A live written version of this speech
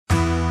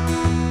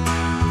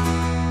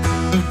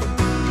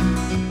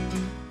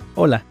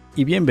Hola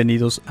y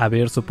bienvenidos a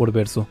Verso por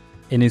Verso.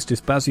 En este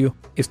espacio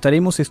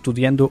estaremos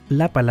estudiando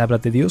la Palabra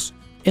de Dios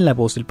en la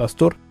voz del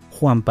pastor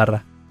Juan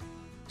Parra.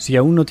 Si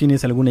aún no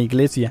tienes alguna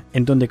iglesia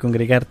en donde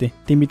congregarte,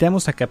 te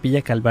invitamos a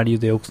Capilla Calvario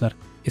de Oxnard.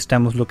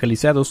 Estamos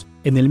localizados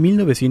en el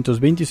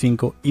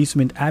 1925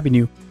 Eastman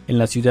Avenue, en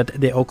la ciudad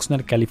de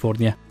Oxnard,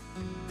 California.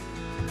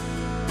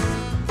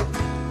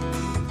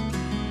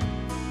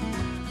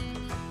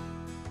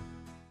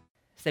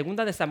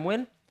 Segunda de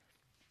Samuel,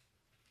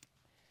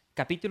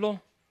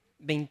 capítulo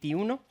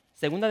 21.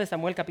 Segunda de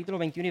Samuel, capítulo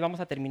 21, y vamos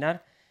a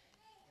terminar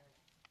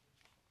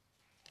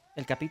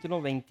el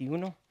capítulo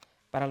 21.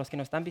 Para los que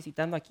nos están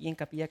visitando aquí en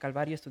Capilla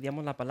Calvario,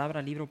 estudiamos la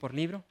palabra libro por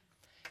libro,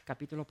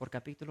 capítulo por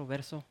capítulo,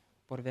 verso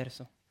por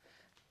verso,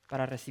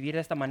 para recibir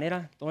de esta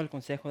manera todo el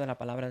consejo de la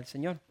palabra del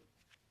Señor.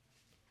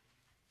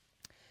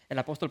 El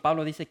apóstol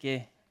Pablo dice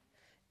que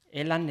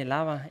él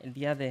anhelaba el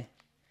día de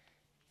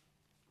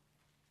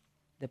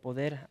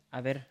poder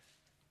haber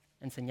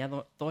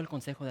enseñado todo el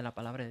consejo de la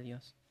palabra de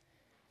Dios.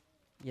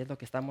 Y es lo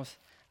que estamos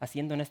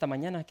haciendo en esta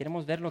mañana.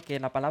 Queremos ver lo que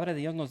la palabra de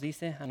Dios nos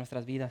dice a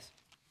nuestras vidas.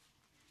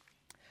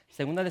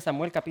 Segunda de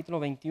Samuel, capítulo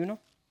 21.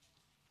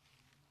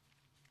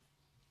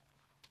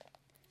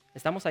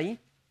 ¿Estamos ahí?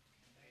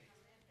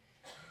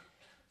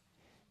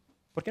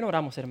 ¿Por qué no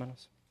oramos,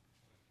 hermanos?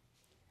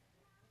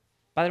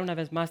 Padre, una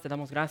vez más te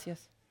damos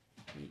gracias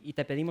y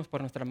te pedimos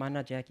por nuestra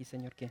hermana Jackie,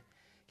 Señor, que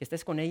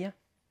estés con ella,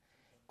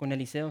 con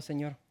Eliseo,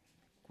 Señor.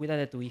 Cuida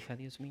de tu hija,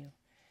 Dios mío.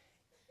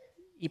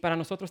 Y para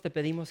nosotros te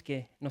pedimos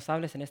que nos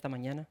hables en esta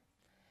mañana,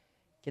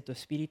 que tu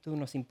Espíritu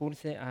nos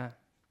impulse a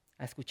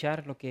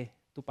escuchar lo que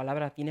tu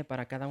palabra tiene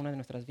para cada una de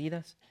nuestras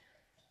vidas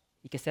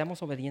y que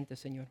seamos obedientes,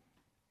 Señor.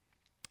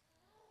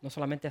 No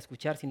solamente a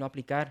escuchar, sino a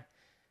aplicar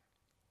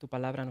tu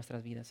palabra a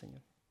nuestras vidas,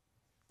 Señor.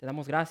 Te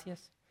damos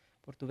gracias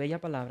por tu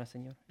bella palabra,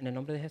 Señor. En el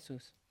nombre de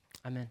Jesús.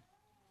 Amén.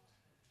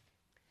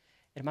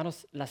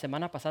 Hermanos, la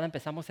semana pasada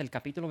empezamos el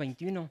capítulo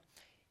 21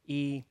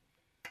 y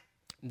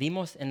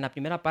vimos en la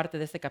primera parte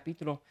de este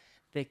capítulo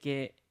de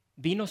que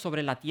vino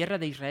sobre la tierra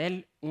de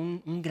Israel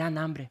un gran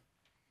hambre.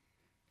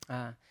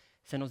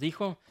 Se nos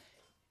dijo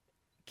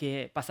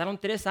que pasaron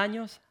 3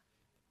 años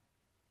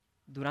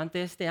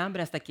durante este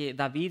hambre hasta que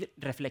David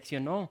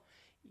reflexionó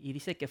y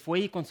dice que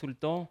fue y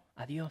consultó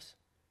a Dios.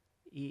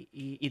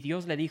 Y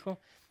Dios le dijo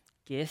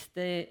que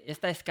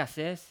esta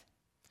escasez,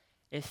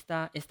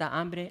 esta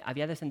hambre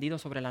había descendido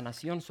sobre la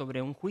nación,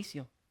 sobre un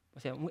juicio. O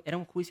sea, era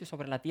un juicio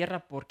sobre la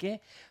tierra. ¿Por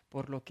qué?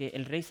 Por lo que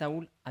el rey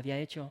Saúl había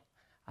hecho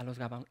a los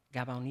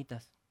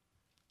gabaonitas.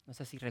 No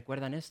sé si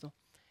recuerdan esto.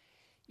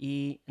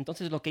 Y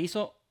entonces lo que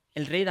hizo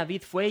el rey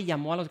David fue y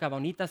llamó a los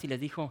gabaonitas y les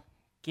dijo,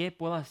 ¿qué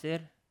puedo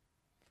hacer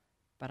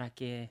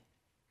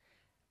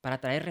para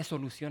traer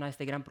resolución a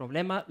este gran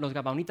problema? Los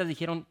gabaonitas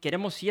dijeron,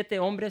 queremos 7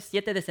 hombres,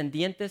 7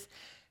 descendientes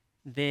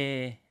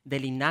del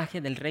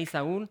linaje del rey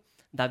Saúl.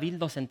 David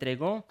los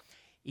entregó.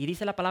 Y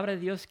dice la palabra de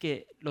Dios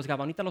que los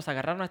gabaonitas los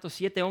agarraron a estos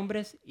 7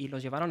 hombres y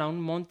los llevaron a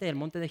un monte, el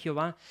monte de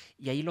Jehová,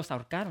 y ahí los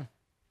ahorcaron.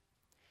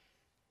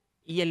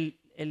 Y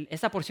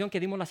esa porción que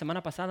vimos la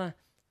semana pasada,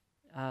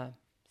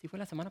 ¿sí fue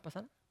la semana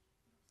pasada?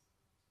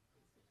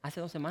 Hace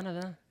 2 semanas,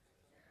 ¿verdad?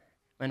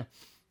 Bueno,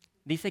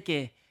 dice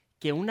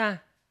que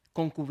una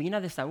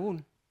concubina de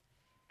Saúl,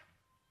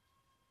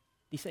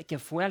 dice que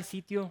fue al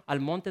sitio,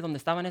 al monte donde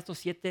estaban estos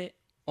 7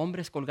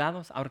 hombres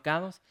colgados,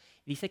 ahorcados,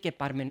 dice que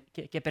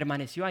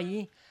permaneció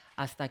allí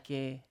hasta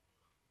que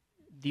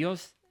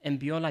Dios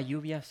envió la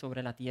lluvia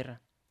sobre la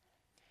tierra.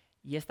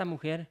 Y esta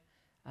mujer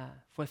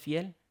fue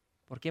fiel.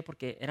 ¿Por qué?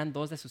 Porque eran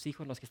 2 de sus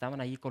hijos los que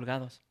estaban allí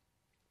colgados.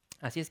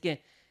 Así es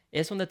que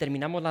es donde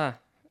terminamos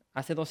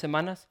hace 2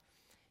 semanas.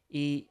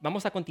 Y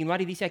vamos a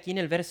continuar y dice aquí en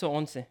el verso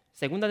 11.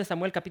 Segunda de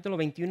Samuel capítulo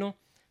 21,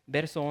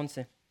 verso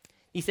 11.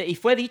 Dice, y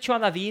fue dicho a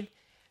David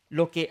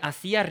lo que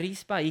hacía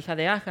Rispa, hija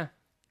de Aja,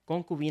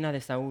 concubina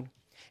de Saúl.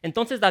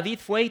 Entonces David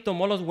fue y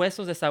tomó los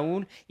huesos de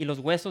Saúl y los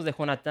huesos de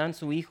Jonatán,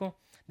 su hijo,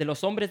 de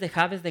los hombres de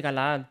Jabes de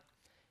Galaad,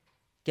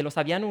 que los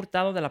habían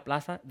hurtado de la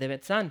plaza de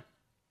Betzán,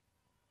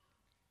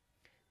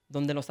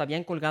 donde los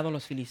habían colgado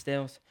los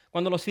filisteos,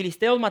 cuando los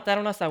filisteos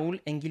mataron a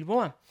Saúl en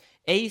Gilboa,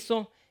 e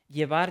hizo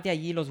llevar de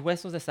allí los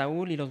huesos de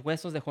Saúl y los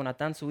huesos de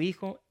Jonatán, su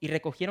hijo, y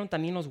recogieron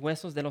también los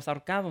huesos de los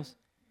ahorcados,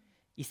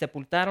 y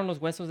sepultaron los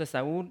huesos de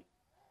Saúl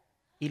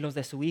y los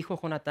de su hijo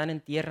Jonatán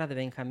en tierra de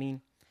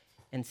Benjamín,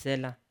 en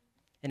Sela,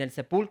 en el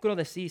sepulcro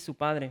de sí, su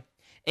padre.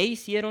 E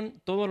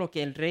hicieron todo lo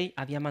que el rey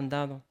había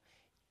mandado.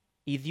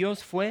 Y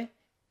Dios fue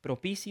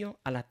propicio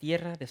a la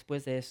tierra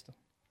después de esto.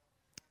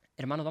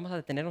 Hermanos, vamos a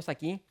detenernos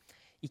aquí.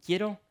 Y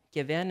quiero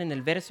que vean en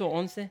el verso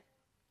 11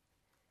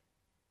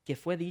 que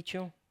fue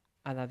dicho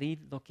a David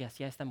lo que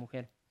hacía esta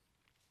mujer.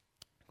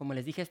 Como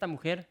les dije, esta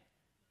mujer,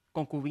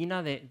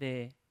 concubina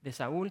de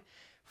Saúl,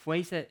 fue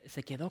y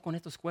se quedó con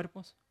estos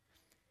cuerpos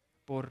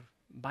por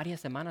varias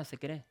semanas, se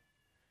cree.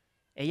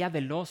 Ella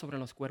veló sobre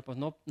los cuerpos,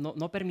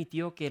 no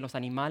permitió que los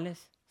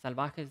animales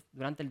salvajes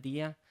durante el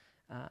día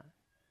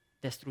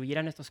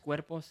destruyeran estos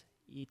cuerpos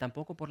y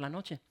tampoco por la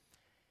noche.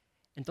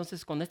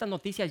 Entonces, cuando estas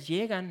noticias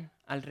llegan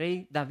al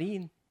rey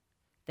David,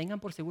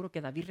 tengan por seguro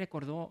que David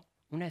recordó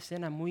una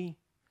escena muy,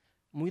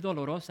 muy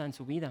dolorosa en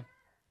su vida.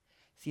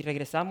 Si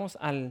regresamos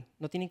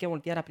no tienen que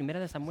voltear a 1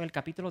 de Samuel,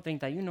 capítulo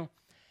 31.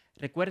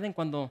 Recuerden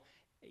cuando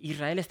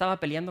Israel estaba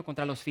peleando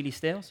contra los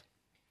filisteos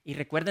y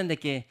recuerden de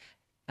que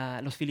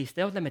los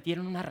filisteos le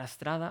metieron una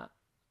arrastrada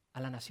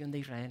a la nación de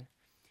Israel.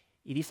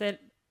 Y dice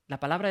la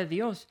palabra de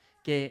Dios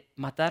que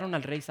mataron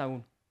al rey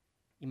Saúl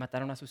y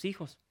mataron a sus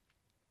hijos.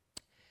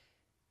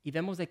 Y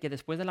vemos de que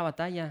después de la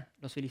batalla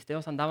los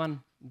filisteos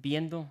andaban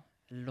viendo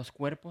los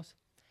cuerpos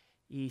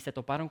y se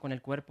toparon con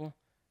el cuerpo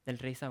del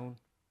rey Saúl.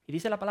 Y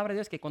dice la palabra de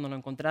Dios que cuando lo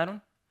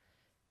encontraron,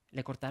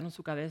 le cortaron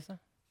su cabeza,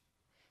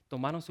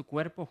 tomaron su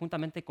cuerpo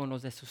juntamente con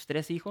los de sus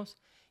 3 hijos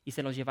y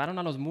se los llevaron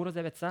a los muros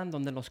de Betzán,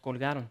 donde los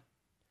colgaron,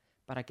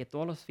 para que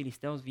todos los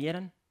filisteos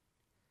vieran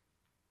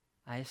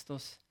a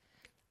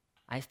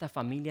esta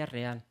familia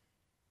real.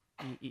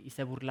 Y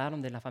se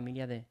burlaron de la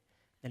familia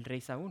del rey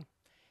Saúl.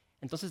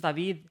 Entonces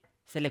David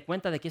se le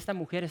cuenta de que esta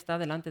mujer está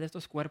delante de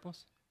estos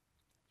cuerpos,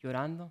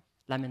 llorando,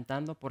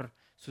 lamentando por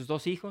sus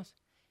 2 hijos.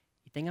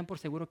 Y tengan por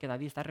seguro que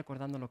David está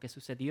recordando lo que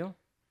sucedió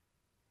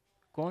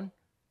con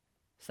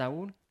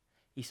Saúl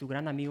y su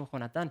gran amigo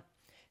Jonatán.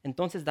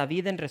 Entonces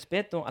David, en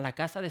respeto a la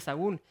casa de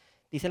Saúl,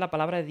 dice la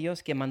palabra de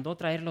Dios que mandó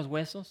traer los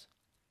huesos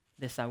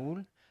de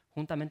Saúl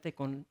juntamente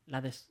con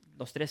la de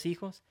los 3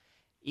 hijos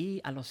y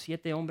a los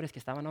 7 hombres que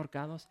estaban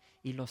ahorcados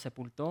y los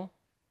sepultó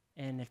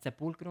en el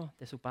sepulcro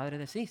de su padre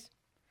de Cis.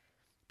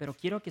 Pero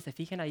quiero que se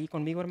fijen ahí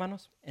conmigo,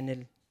 hermanos,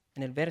 en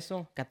el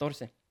verso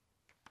 14.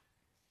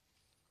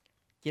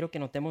 Quiero que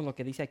notemos lo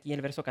que dice aquí en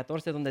el verso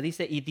 14, donde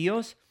dice, y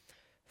Dios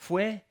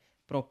fue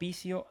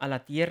propicio a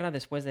la tierra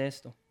después de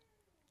esto.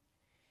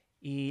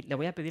 Y le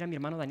voy a pedir a mi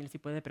hermano Daniel si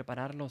puede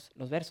preparar los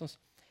versos.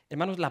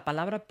 Hermanos, la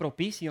palabra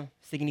propicio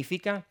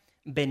significa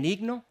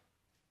benigno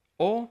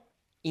o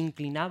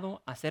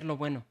inclinado a hacer lo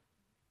bueno.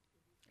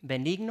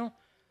 Benigno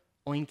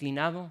o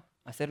inclinado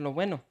a hacer lo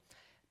bueno.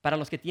 Para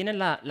los que tienen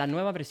la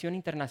nueva versión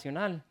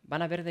internacional,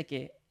 van a ver de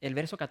que el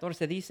verso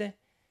 14 dice,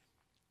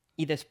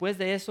 y después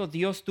de eso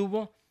Dios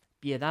tuvo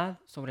piedad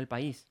sobre el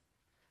país.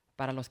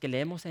 Para los que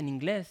leemos en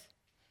inglés,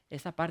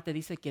 esa parte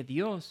dice que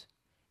Dios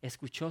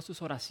escuchó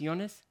sus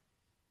oraciones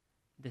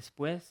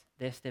después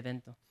de este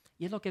evento.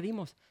 Y es lo que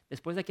vimos.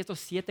 Después de que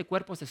estos 7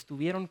 cuerpos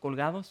estuvieron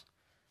colgados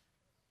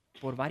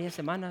por varias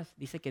semanas,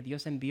 dice que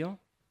Dios envió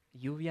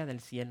lluvia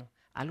del cielo,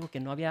 algo que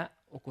no había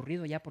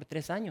ocurrido ya por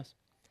 3 años.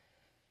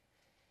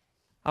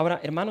 Ahora,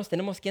 hermanos,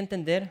 tenemos que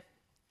entender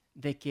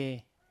de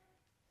que,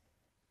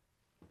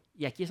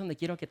 y aquí es donde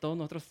quiero que todos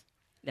nosotros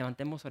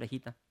levantemos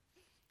orejita.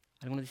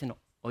 Algunos dicen, no,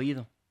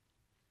 oído.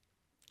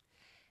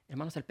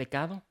 Hermanos, el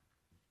pecado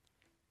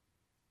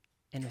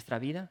en nuestra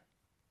vida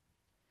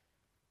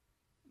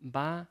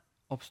va a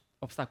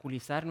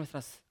obstaculizar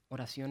nuestras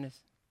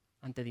oraciones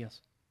ante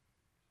Dios.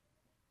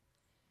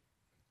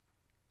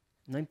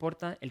 No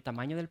importa el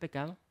tamaño del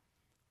pecado,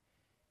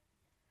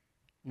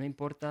 no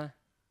importa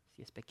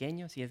si es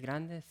pequeño, si es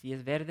grande, si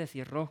es verde, si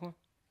es rojo.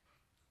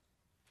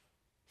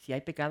 Si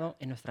hay pecado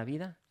en nuestra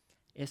vida,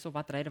 eso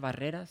va a traer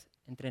barreras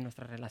entre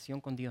nuestra relación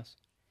con Dios.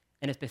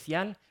 En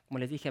especial, como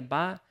les dije,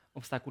 va a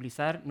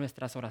obstaculizar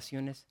nuestras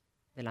oraciones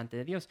delante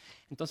de Dios.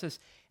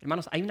 Entonces,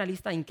 hermanos, hay una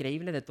lista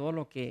increíble de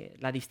todo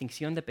la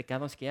distinción de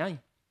pecados que hay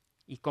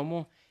y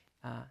cómo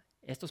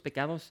estos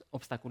pecados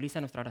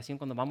obstaculizan nuestra oración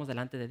cuando vamos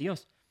delante de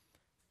Dios.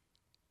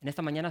 En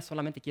esta mañana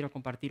solamente quiero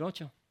compartir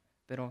 8,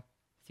 pero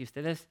si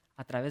ustedes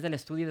a través del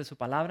estudio de su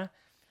palabra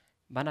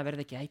van a ver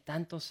de que hay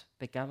tantos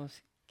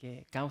pecados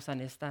que causan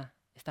esta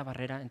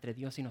barrera entre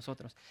Dios y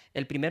nosotros.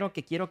 El primero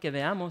que quiero que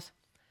veamos,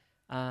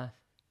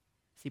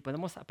 si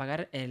podemos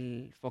apagar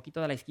el foquito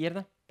de la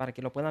izquierda para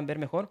que lo puedan ver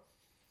mejor.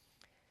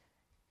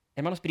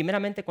 Hermanos,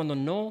 primeramente cuando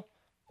no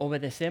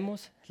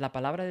obedecemos la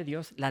palabra de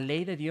Dios, la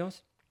ley de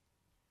Dios,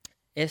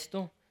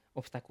 esto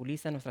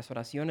obstaculiza nuestras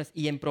oraciones.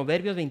 Y en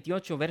Proverbios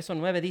 28, verso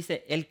 9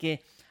 dice, el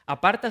que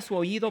aparta su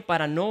oído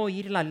para no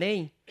oír la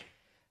ley,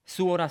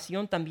 su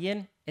oración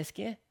también es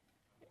 ¿qué?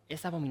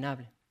 Es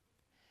abominable.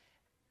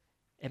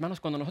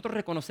 Hermanos, cuando nosotros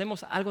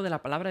reconocemos algo de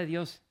la palabra de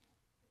Dios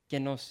que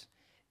nos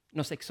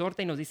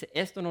exhorta y nos dice,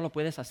 esto no lo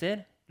puedes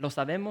hacer, lo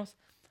sabemos,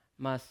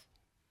 mas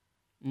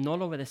no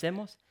lo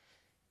obedecemos,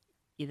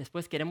 y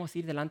después queremos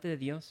ir delante de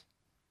Dios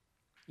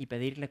y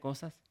pedirle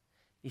cosas,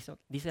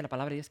 dice la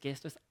palabra de Dios que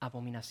esto es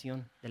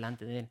abominación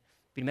delante de Él.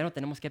 Primero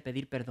tenemos que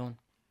pedir perdón.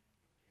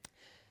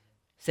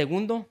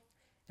 Segundo,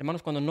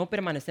 hermanos, cuando no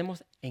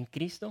permanecemos en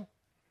Cristo,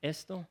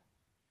 esto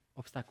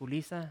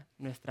obstaculiza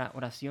nuestra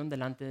oración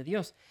delante de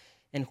Dios.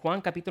 En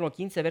Juan capítulo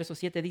 15, verso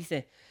 7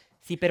 dice,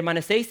 si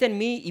permanecéis en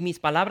mí y mis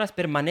palabras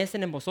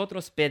permanecen en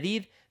vosotros,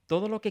 pedid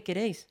todo lo que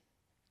queréis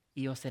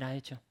y os será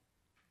hecho.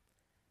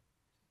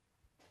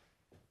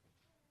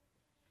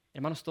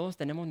 Hermanos, todos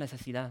tenemos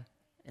necesidad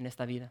en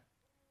esta vida.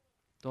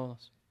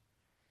 Todos.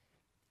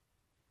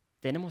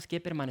 Tenemos que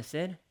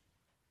permanecer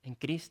en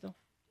Cristo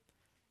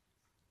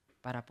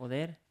para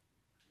poder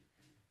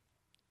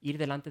ir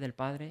delante del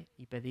Padre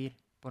y pedir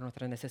por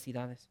nuestras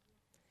necesidades.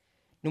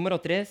 Número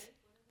 3,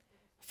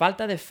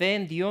 falta de fe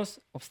en Dios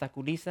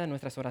obstaculiza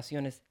nuestras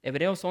oraciones.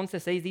 Hebreos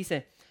 11:6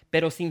 dice,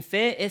 pero sin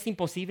fe es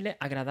imposible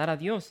agradar a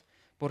Dios,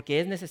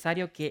 porque es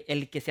necesario que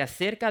el que se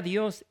acerca a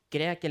Dios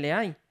crea que le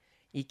hay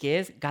y que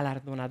es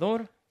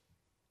galardonador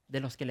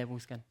de los que le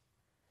buscan.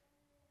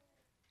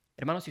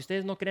 Hermanos, si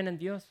ustedes no creen en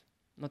Dios,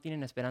 no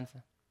tienen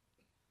esperanza.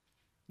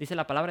 Dice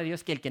la palabra de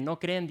Dios que el que no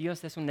cree en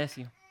Dios es un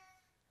necio.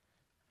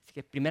 Así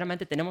que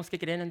primeramente tenemos que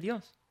creer en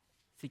Dios.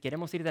 Si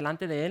queremos ir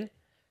delante de Él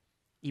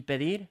y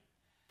pedir,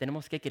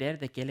 tenemos que creer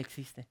de que Él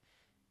existe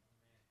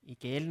y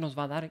que Él nos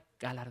va a dar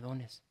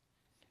galardones.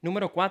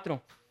 Número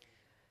 4,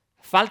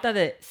 falta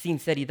de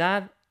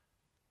sinceridad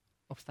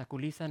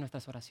obstaculiza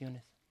nuestras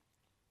oraciones.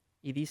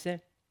 Y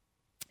dice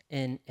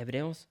en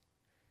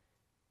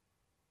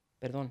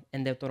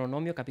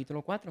Deuteronomio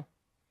capítulo 4,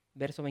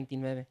 verso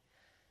 29.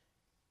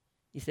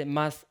 Dice,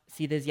 mas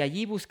si desde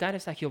allí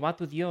buscares a Jehová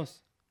tu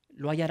Dios,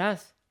 lo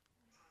hallarás,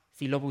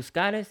 si lo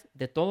buscares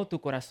de todo tu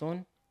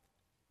corazón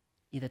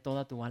y de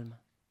toda tu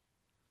alma.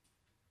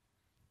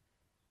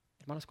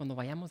 Hermanos, cuando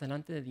vayamos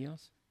delante de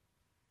Dios,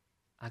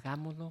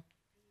 hagámoslo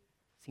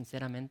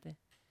sinceramente,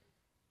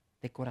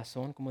 de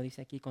corazón, como dice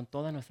aquí, con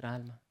toda nuestra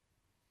alma,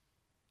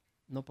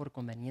 no por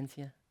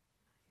conveniencia.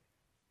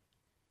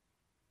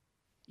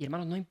 Y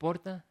hermanos, no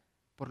importa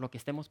por lo que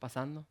estemos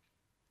pasando.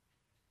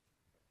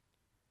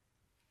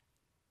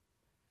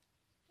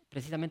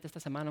 Precisamente esta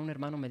semana un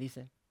hermano me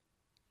dice,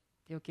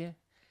 tío, ¿qué?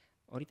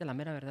 Ahorita la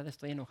mera verdad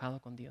estoy enojado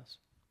con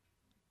Dios.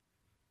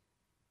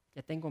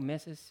 Ya tengo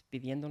meses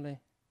pidiéndole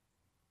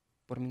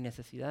por mi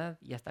necesidad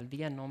y hasta el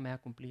día no me ha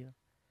cumplido.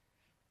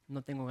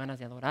 No tengo ganas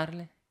de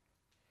adorarle.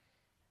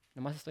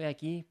 Nomás estoy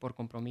aquí por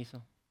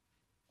compromiso,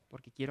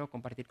 porque quiero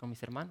compartir con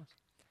mis hermanos.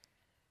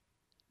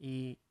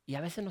 Y a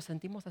veces nos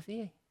sentimos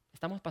así.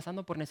 Estamos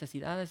pasando por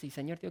necesidades y,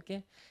 Señor, tío,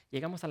 ¿qué?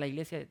 Llegamos a la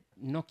iglesia,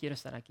 no quiero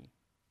estar aquí.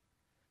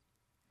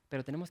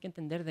 Pero tenemos que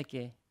entender de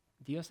que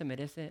Dios se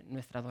merece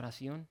nuestra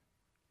adoración,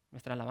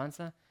 nuestra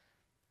alabanza,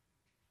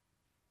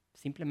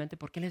 simplemente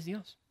porque Él es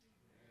Dios,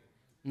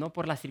 no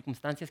por las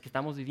circunstancias que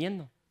estamos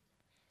viviendo.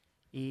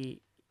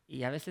 Y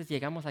a veces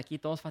llegamos aquí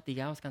todos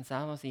fatigados,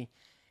 cansados y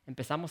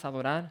empezamos a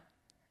adorar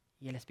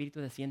y el Espíritu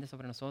desciende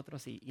sobre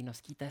nosotros y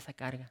nos quita esa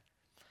carga.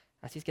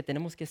 Así es que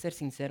tenemos que ser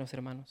sinceros,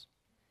 hermanos.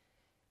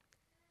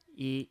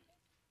 Y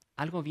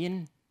algo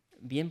bien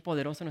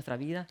poderoso en nuestra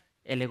vida,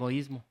 el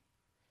egoísmo.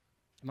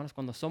 Hermanos,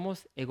 cuando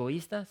somos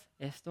egoístas,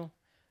 esto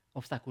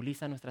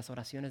obstaculiza nuestras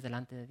oraciones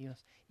delante de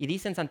Dios. Y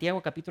dice en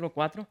Santiago capítulo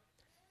 4,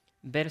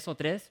 verso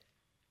 3,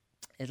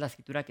 es la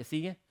escritura que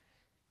sigue.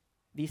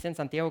 Dice en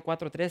Santiago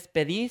 4:3,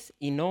 pedís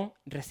y no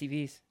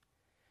recibís.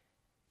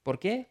 ¿Por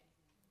qué?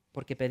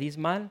 Porque pedís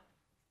mal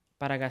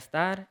para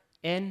gastar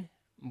en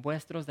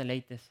vuestros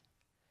deleites.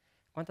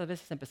 ¿Cuántas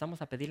veces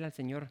empezamos a pedirle al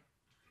Señor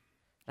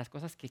las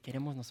cosas que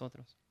queremos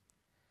nosotros?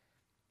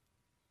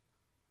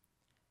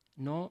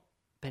 No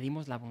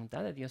pedimos la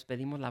voluntad de Dios,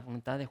 pedimos la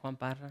voluntad de Juan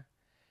Parra,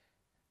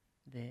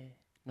 de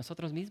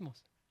nosotros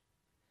mismos.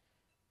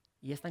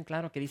 Y es tan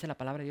claro que dice la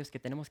palabra de Dios que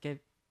tenemos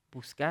que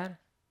buscar,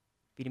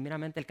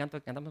 primeramente el canto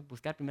que cantamos,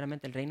 buscar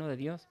primeramente el reino de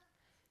Dios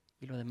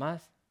y lo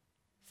demás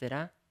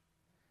será.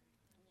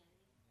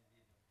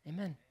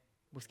 Amén.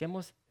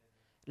 Busquemos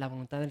la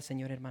voluntad del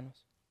Señor,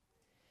 hermanos.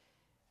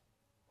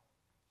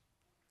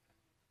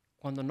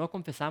 Cuando no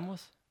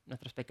confesamos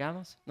nuestros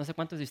pecados, no sé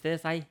cuántos de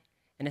ustedes hay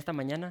en esta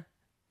mañana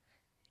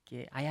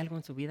que hay algo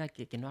en su vida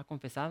que no ha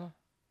confesado.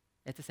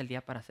 Este es el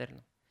día para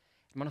hacerlo.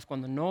 Hermanos,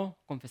 cuando no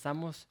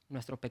confesamos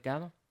nuestro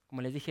pecado,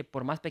 como les dije,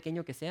 por más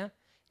pequeño que sea,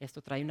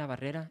 esto trae una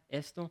barrera,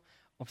 esto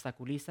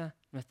obstaculiza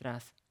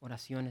nuestras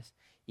oraciones.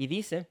 Y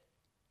dice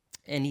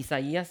en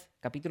Isaías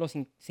capítulo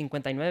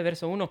 59,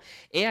 verso 1,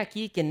 he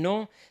aquí que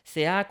no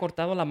se ha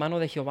cortado la mano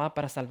de Jehová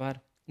para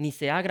salvar, ni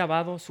se ha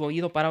agravado su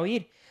oído para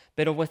oír,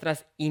 pero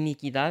vuestras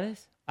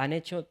iniquidades han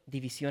hecho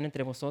división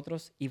entre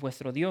vosotros y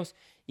vuestro Dios,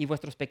 y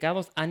vuestros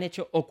pecados han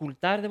hecho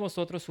ocultar de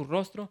vosotros su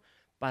rostro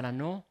para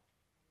no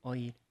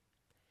oír.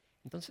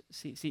 Entonces,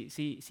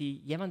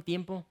 si llevan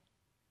tiempo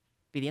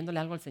pidiéndole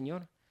algo al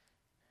Señor,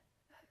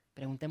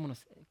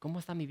 preguntémonos, ¿cómo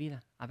está mi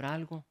vida? ¿Habrá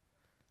algo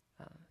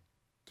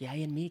que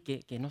hay en mí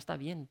que no está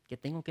bien, que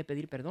tengo que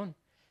pedir perdón?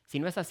 Si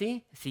no es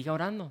así, siga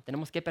orando,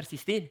 tenemos que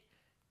persistir,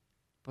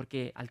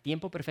 porque al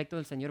tiempo perfecto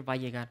del Señor va a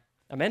llegar.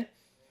 Amén.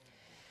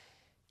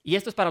 Y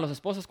esto es para los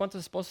esposos.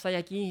 ¿Cuántos esposos hay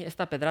aquí?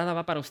 Esta pedrada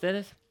va para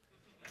ustedes.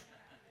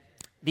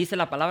 Dice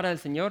la palabra del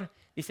Señor,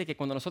 dice que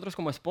cuando nosotros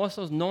como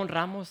esposos no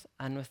honramos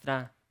a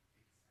nuestra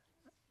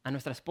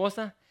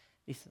esposa,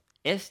 dice,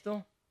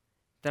 esto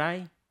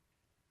trae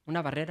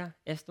una barrera,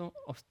 esto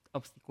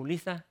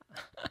obstaculiza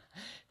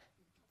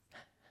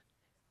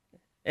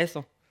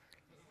eso.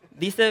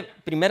 Dice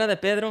Primera de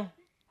Pedro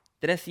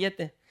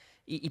 3:7,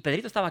 y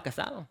Pedrito estaba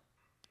casado.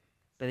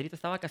 Pedrito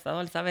estaba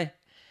casado, él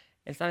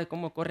sabe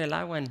cómo corre el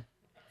agua en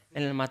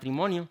el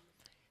matrimonio.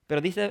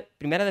 Pero dice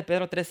Primera de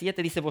Pedro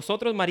 3:7, dice,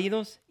 vosotros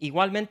maridos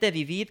igualmente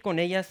vivid con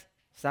ellas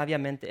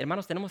sabiamente.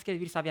 Hermanos, tenemos que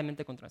vivir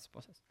sabiamente con nuestras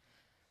esposas.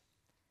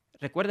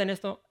 Recuerden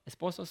esto,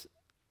 esposos,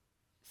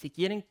 si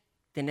quieren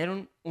tener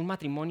un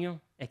matrimonio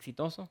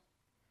exitoso,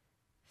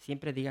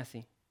 siempre diga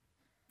sí.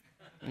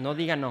 No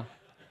diga no.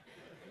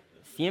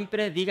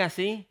 Siempre diga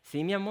sí,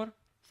 sí mi amor,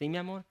 sí mi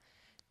amor.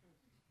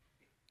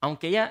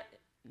 Aunque ella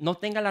no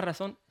tenga la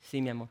razón,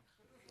 sí, mi amor.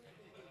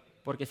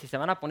 Porque si se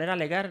van a poner a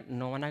alegar,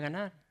 no van a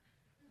ganar.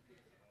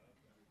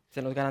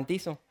 Se los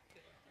garantizo.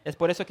 Es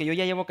por eso que yo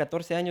ya llevo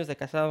 14 años de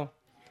casado.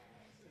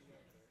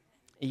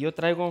 Y yo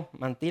traigo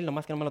mantil,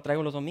 nomás que no me lo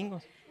traigo los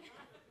domingos.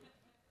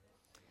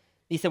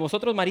 Dice,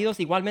 vosotros maridos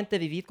igualmente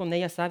vivid con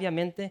ella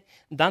sabiamente,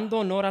 dando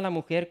honor a la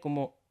mujer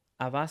como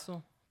a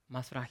vaso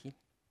más frágil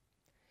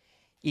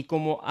y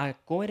como a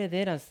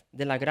coherederas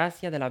de la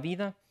gracia de la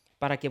vida,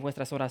 para que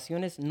vuestras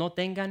oraciones no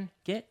tengan,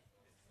 ¿qué?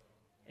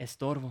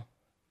 Estorbo.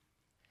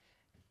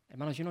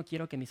 Hermanos, yo no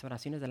quiero que mis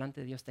oraciones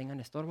delante de Dios tengan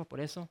estorbo, por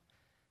eso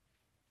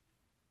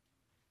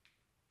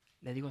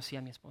le digo sí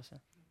a mi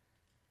esposa.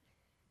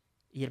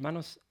 Y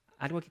hermanos,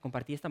 algo que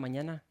compartí esta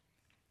mañana,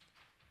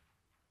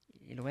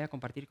 y lo voy a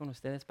compartir con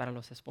ustedes para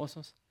los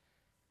esposos.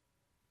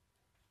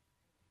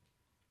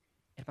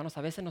 Hermanos,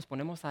 a veces nos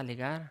ponemos a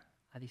alegar,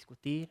 a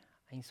discutir,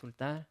 a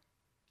insultar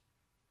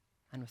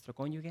a nuestro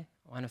cónyuge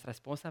o a nuestra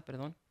esposa,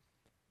 perdón.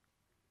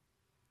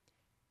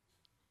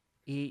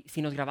 Y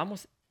si nos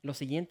grabamos lo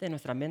siguiente en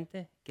nuestra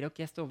mente, creo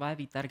que esto va a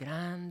evitar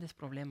grandes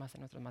problemas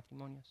en nuestros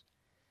matrimonios.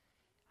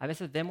 A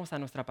veces vemos a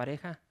nuestra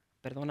pareja,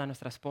 a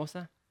nuestra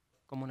esposa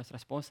como nuestra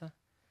esposa.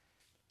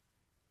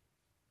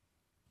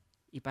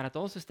 Y para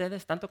todos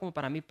ustedes, tanto como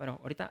para mí, pero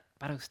ahorita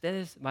para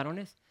ustedes,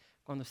 varones,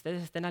 cuando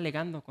ustedes estén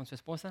alegando con su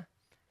esposa,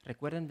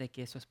 recuerden de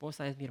que su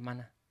esposa es mi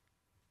hermana.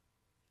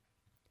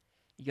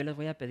 Y yo les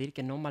voy a pedir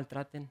que no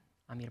maltraten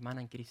a mi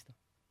hermana en Cristo.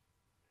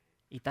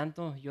 Y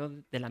tanto yo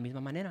de la misma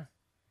manera.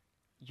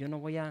 Yo no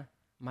voy a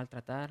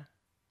maltratar,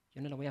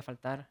 yo no le voy a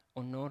faltar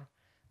honor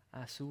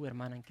a su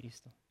hermana en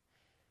Cristo.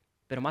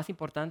 Pero más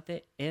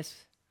importante,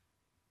 es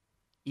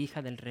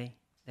hija del Rey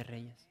de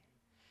Reyes.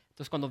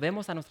 Entonces, cuando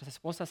vemos a nuestras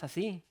esposas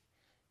así,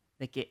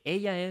 de que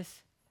ella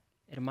es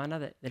hermana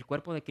del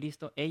cuerpo de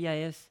Cristo, ella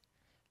es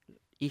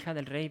hija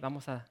del Rey,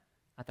 vamos a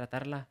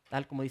tratarla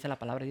tal como dice la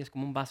palabra de Dios,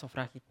 como un vaso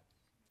frágil.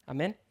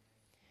 Amén.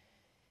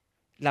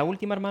 La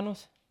última,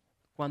 hermanos,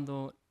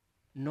 cuando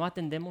no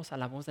atendemos a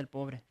la voz del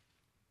pobre.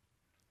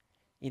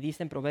 Y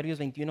dice en Proverbios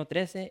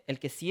 21:13, el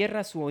que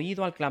cierra su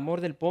oído al clamor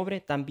del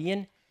pobre,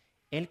 también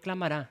él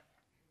clamará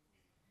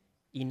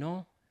y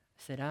no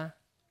será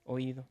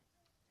oído.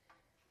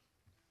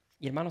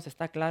 Y hermanos,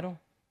 está claro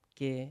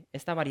que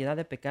esta variedad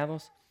de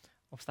pecados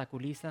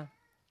obstaculiza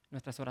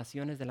nuestras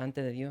oraciones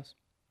delante de Dios.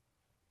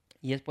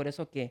 Y es por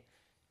eso que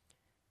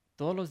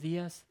todos los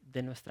días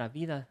de nuestra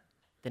vida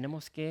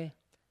tenemos que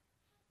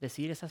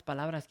decir esas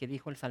palabras que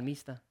dijo el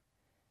salmista.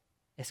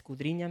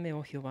 Escudriñame,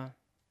 oh Jehová.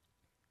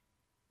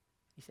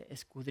 Dice,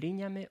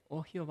 escudriñame,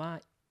 oh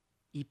Jehová,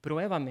 y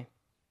pruébame.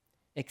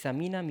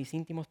 Examina mis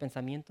íntimos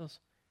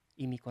pensamientos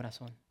y mi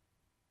corazón.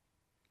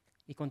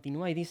 Y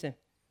continúa y dice,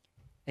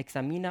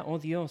 examina, oh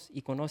Dios,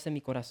 y conoce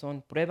mi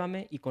corazón.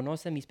 Pruébame y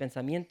conoce mis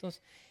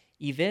pensamientos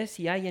y ve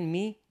si hay en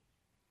mí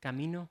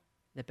camino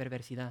de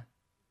perversidad.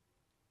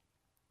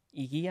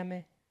 Y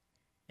guíame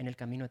en el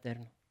camino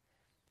eterno.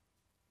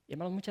 Y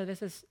hermanos, muchas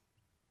veces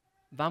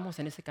vamos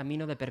en ese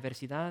camino de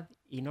perversidad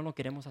y no lo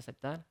queremos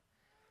aceptar.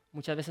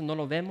 Muchas veces no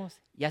lo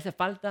vemos y hace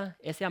falta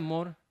ese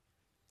amor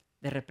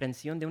de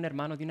reprensión de un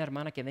hermano, de una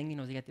hermana que venga y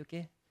nos diga, tío,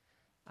 ¿qué?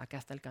 Acá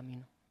está el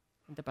camino,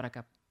 vente para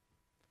acá.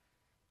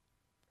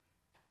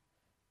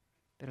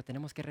 Pero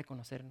tenemos que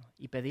reconocerlo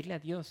y pedirle a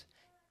Dios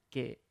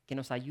que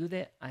nos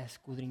ayude a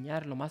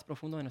escudriñar lo más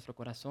profundo de nuestro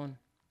corazón,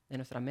 de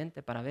nuestra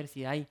mente, para ver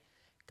si hay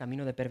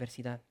camino de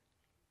perversidad.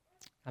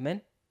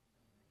 Amén.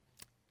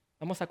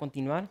 Vamos a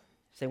continuar,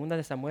 2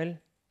 de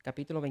Samuel,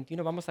 capítulo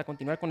 21, vamos a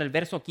continuar con el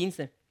verso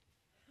 15.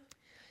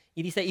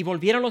 Y dice, y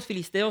volvieron los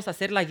filisteos a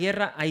hacer la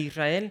guerra a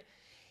Israel,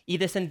 y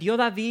descendió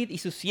David y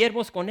sus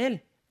siervos con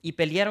él, y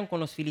pelearon con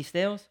los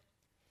filisteos,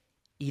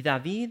 y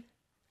David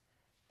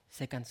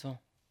se cansó.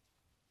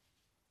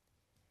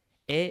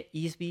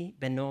 Isbi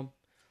Benob,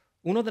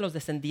 uno de los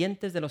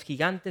descendientes de los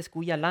gigantes,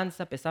 cuya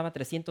lanza pesaba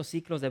 300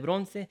 siclos de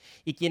bronce,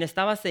 y quien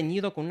estaba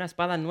ceñido con una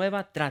espada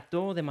nueva,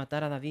 trató de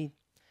matar a David.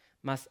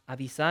 Mas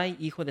Abisai,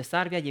 hijo de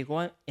Sarbia,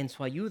 llegó en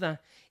su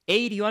ayuda, e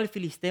hirió al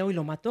filisteo y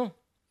lo mató.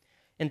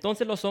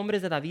 Entonces los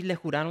hombres de David le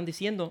juraron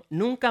diciendo,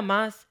 nunca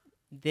más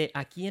de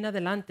aquí en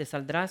adelante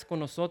saldrás con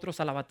nosotros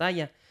a la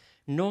batalla,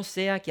 no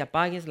sea que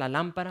apagues la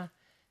lámpara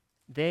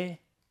de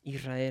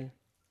Israel.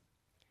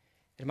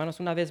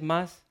 Hermanos, una vez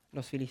más,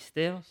 los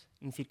filisteos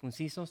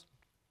incircuncisos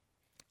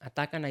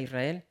atacan a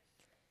Israel.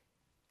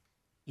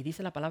 Y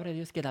dice la palabra de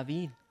Dios que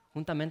David,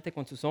 juntamente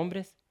con sus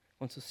hombres,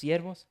 con sus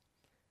siervos,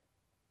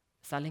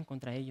 salen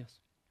contra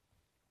ellos.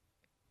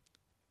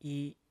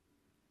 Y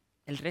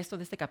el resto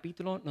de este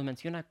capítulo nos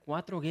menciona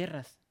 4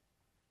 guerras,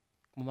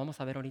 como vamos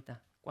a ver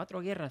ahorita.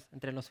 4 guerras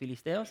entre los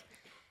filisteos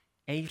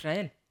e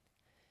Israel.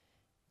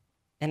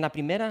 En la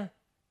primera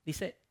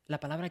dice la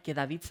palabra que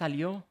David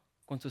salió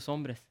con sus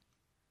hombres.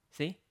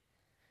 ¿Sí?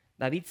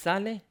 David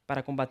sale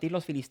para combatir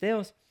los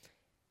filisteos.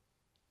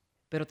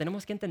 Pero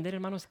tenemos que entender,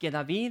 hermanos, que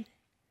David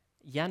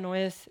ya no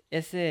es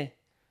ese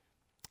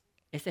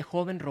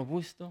joven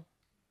robusto,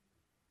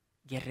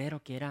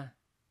 guerrero que era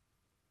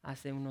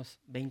hace unos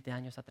 20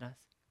 años atrás.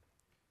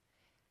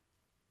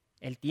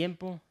 El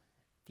tiempo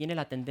tiene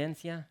la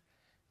tendencia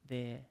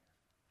de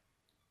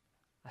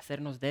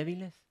hacernos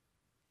débiles.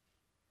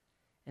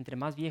 Entre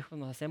más viejos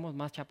nos hacemos,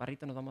 más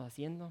chaparritos nos vamos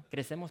haciendo.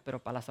 Crecemos,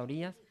 pero para las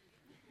orillas.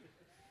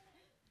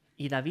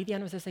 Y David ya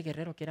no es ese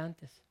guerrero que era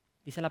antes.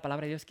 Dice la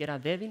palabra de Dios que era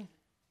débil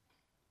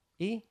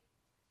y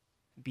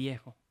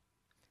viejo.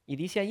 Y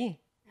dice allí,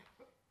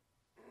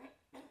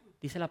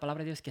 dice la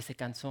palabra de Dios que se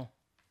cansó.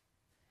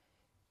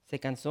 Se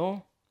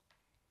cansó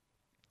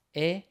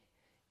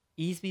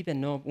Isbi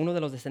Benob, uno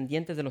de los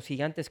descendientes de los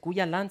gigantes,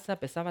 cuya lanza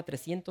pesaba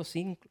 300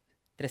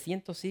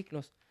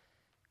 ciclos,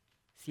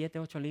 7,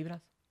 8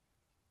 libras.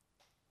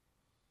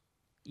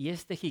 Y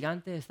este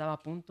gigante estaba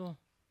a punto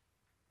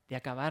de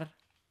acabar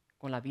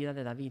con la vida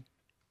de David.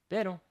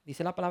 Pero,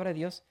 dice la palabra de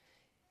Dios,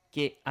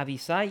 que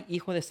Abisai,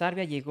 hijo de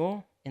Sarbia,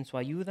 llegó en su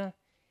ayuda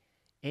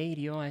e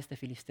hirió a este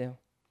filisteo.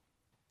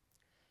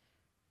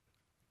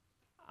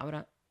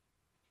 Ahora,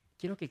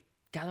 quiero que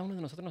cada uno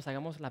de nosotros nos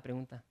hagamos la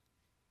pregunta.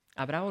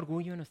 ¿Habrá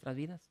orgullo en nuestras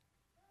vidas?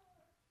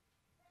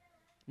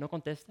 No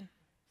contesten,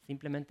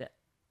 simplemente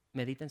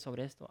mediten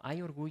sobre esto.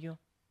 ¿Hay orgullo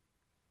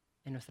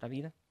en nuestra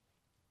vida?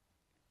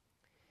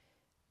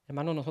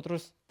 Hermanos,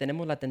 nosotros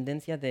tenemos la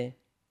tendencia de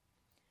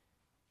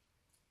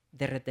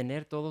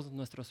retener todos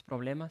nuestros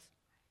problemas,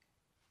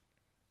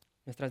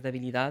 nuestras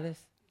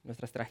debilidades,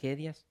 nuestras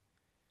tragedias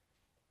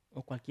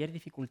o cualquier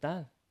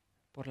dificultad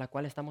por la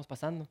cual estamos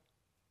pasando.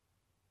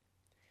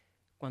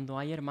 Cuando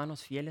hay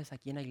hermanos fieles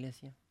aquí en la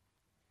iglesia,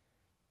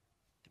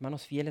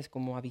 hermanos fieles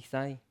como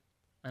Abisai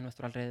a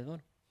nuestro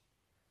alrededor.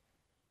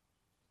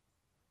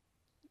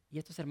 Y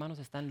estos hermanos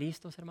están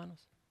listos,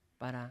 hermanos,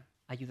 para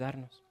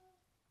ayudarnos.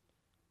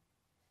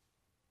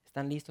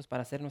 Están listos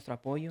para ser nuestro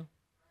apoyo,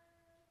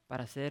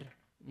 para ser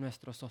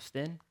nuestro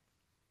sostén,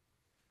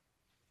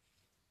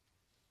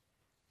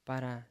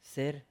 para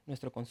ser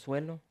nuestro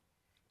consuelo,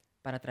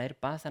 para traer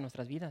paz a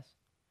nuestras vidas.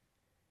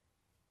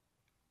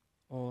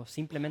 O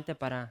simplemente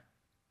para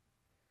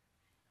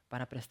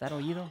prestar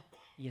oído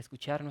y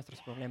escuchar nuestros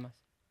problemas.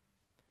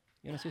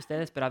 Yo no sé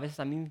ustedes, pero a veces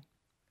a mí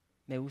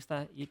me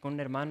gusta ir con un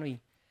hermano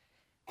y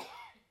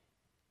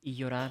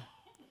llorar.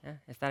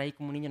 Estar ahí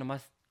como un niño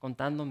nomás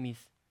contando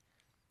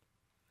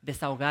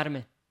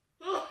desahogarme.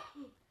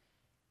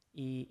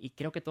 Y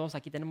creo que todos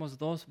aquí tenemos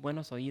 2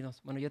 buenos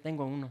oídos. Bueno, yo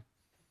tengo uno.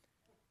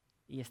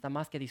 Y está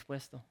más que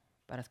dispuesto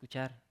para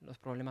escuchar los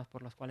problemas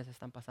por los cuales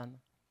están pasando.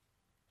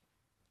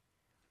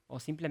 O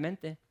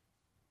simplemente,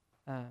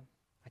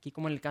 aquí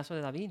como en el caso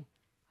de David,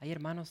 hay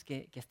hermanos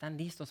que están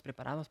listos,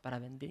 preparados para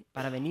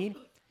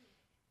venir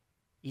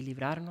y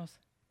librarnos,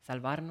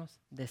 salvarnos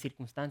de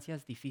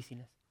circunstancias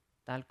difíciles,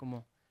 tal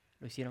como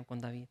lo hicieron con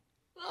David.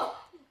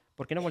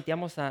 ¿Por qué no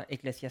volteamos a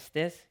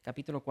Eclesiastés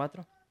capítulo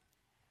 4?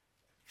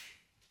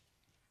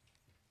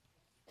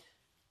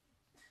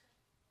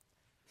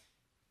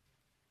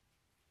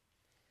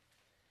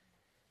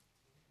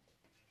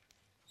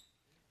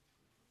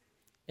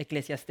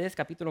 Eclesiastés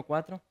capítulo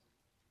 4.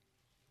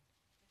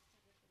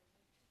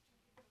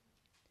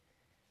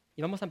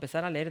 Y vamos a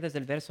empezar a leer desde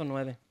el verso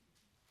 9.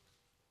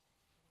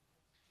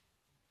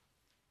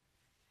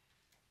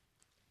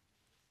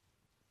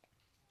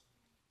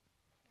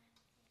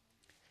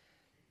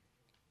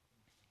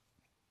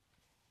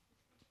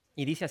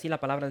 Y dice así la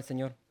palabra del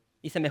Señor.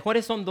 Dice,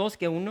 mejores son 2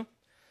 que 1,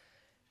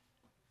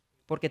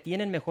 porque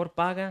tienen mejor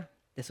paga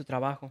de su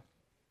trabajo.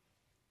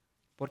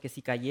 Porque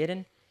si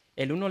cayeren,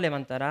 el uno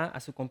levantará a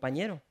su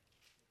compañero,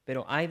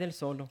 pero ay del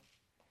solo,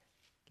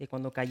 que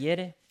cuando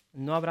cayere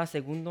no habrá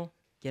segundo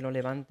que lo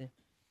levante.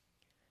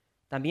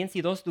 También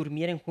si 2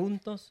 durmieren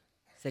juntos,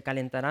 se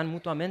calentarán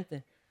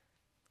mutuamente.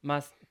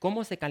 Mas,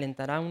 ¿cómo se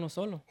calentará uno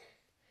solo?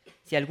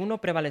 Si alguno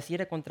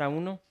prevaleciere contra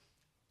uno,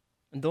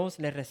 2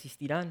 le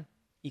resistirán,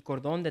 y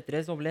cordón de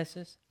 3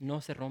 dobleces no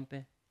se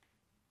rompe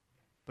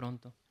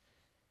pronto.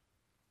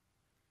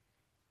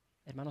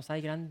 Hermanos,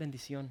 hay gran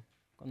bendición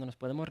cuando nos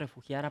podemos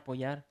refugiar,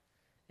 apoyar,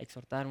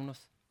 exhortar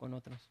unos con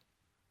otros.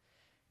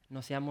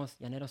 No seamos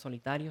llaneros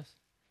solitarios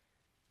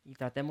y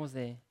tratemos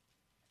de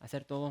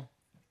hacer todo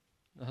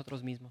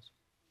nosotros mismos.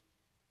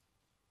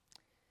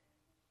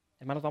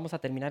 Hermanos, vamos a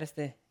terminar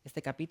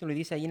este capítulo y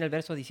dice ahí en el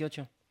verso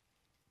 18.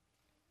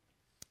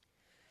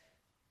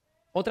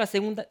 Otra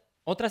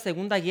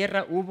segunda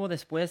guerra hubo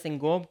después en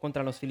Gob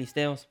contra los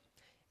filisteos.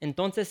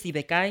 Entonces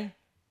Sibecai,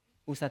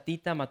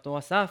 Husatita, mató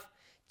a Saf,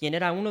 quien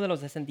era uno de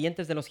los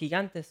descendientes de los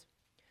gigantes.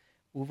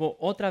 Hubo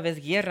otra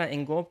vez guerra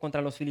en Gob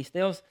contra los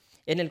filisteos,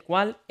 en el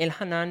cual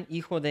Elhanán,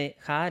 hijo de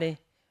Jaare,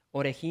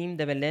 Orejim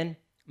de Belén,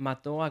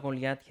 mató a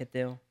Goliat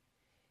geteo,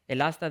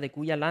 el asta de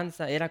cuya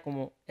lanza era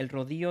como el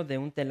rodillo de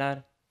un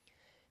telar.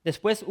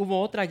 Después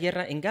hubo otra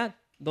guerra en Gad,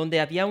 donde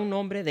había un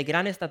hombre de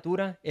gran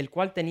estatura, el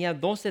cual tenía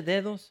 12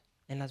 dedos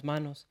en las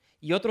manos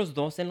y otros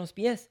 12 en los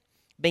pies,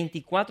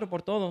 24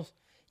 por todos,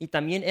 y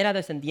también era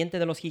descendiente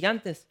de los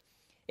gigantes.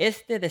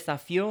 Este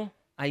desafió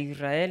a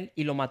Israel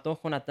y lo mató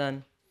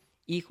Jonatán,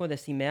 hijo de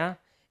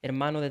Simea,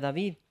 hermano de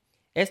David.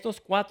 Estos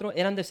 4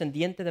 eran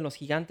descendientes de los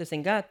gigantes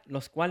en Gad,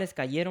 los cuales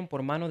cayeron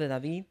por mano de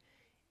David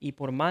y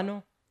por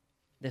mano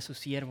de sus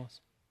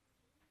siervos.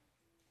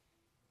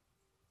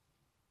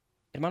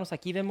 Hermanos,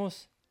 aquí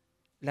vemos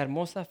la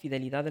hermosa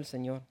fidelidad del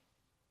Señor.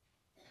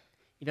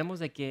 y vemos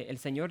de que el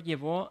Señor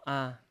llevó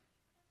al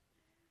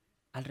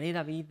rey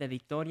David de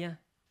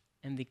victoria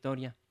en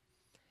victoria.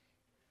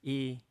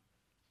 Y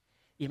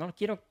hermano,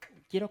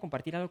 quiero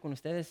compartir algo con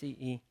ustedes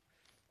y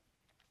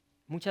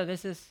muchas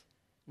veces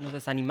nos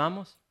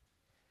desanimamos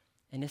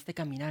en este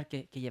caminar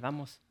que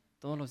llevamos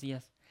todos los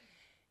días.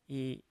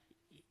 Y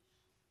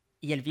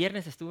el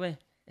viernes estuve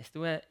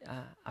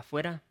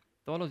afuera,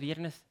 todos los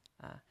viernes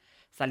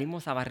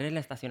salimos a barrer el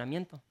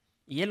estacionamiento.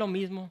 Y es lo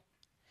mismo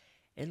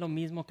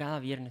cada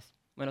viernes.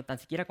 Bueno, tan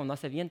siquiera cuando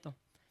hace viento.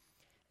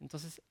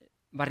 Entonces,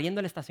 barriendo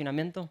el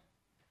estacionamiento,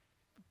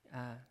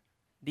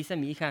 dice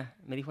mi hija,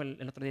 me dijo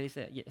el otro día,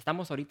 dice,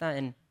 estamos ahorita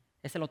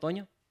 ¿es el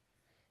otoño?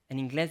 En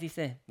inglés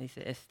dice,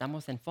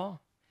 estamos en fall.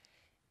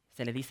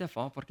 Se le dice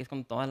fall porque es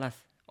cuando todas las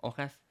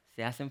hojas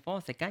se hacen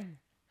fall, se caen.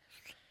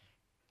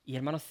 Y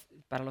hermanos,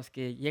 para los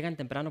que llegan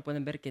temprano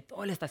pueden ver que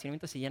todo el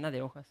estacionamiento se llena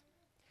de hojas.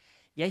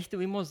 Y ahí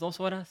estuvimos 2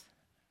 horas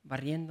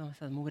barriendo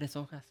esas mugres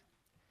hojas.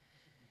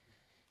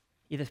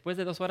 Y después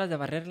de 2 horas de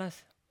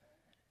barrerlas,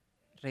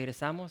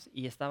 regresamos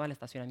y estaba el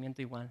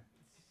estacionamiento igual.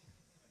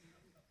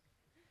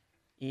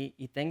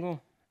 Y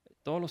tengo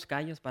todos los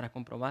callos para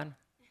comprobar,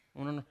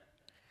 uno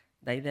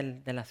de ahí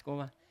de la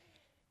escoba.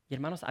 Y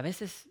hermanos, a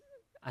veces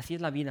así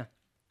es la vida.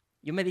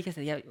 Yo me dije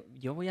ese día,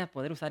 yo voy a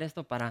poder usar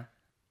esto para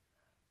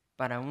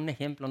un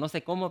ejemplo. No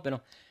sé cómo,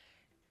 pero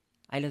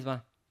ahí les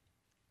va.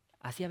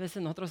 Así a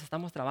veces nosotros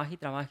estamos trabaje y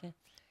trabaje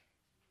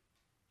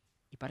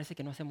y parece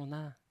que no hacemos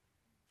nada.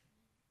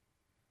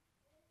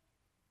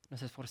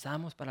 Nos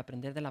esforzamos para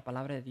aprender de la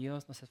palabra de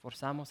Dios, nos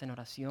esforzamos en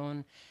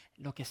oración,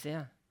 lo que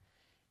sea.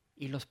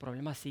 Y los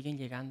problemas siguen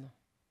llegando.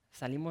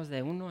 Salimos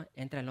de uno,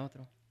 entra el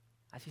otro.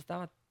 Así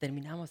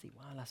terminamos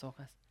igual las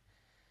hojas.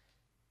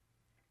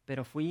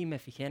 Pero fui y me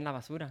fijé en la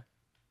basura.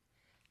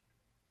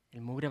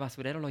 El mugre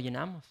basurero lo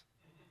llenamos.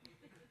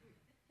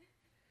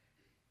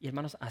 Y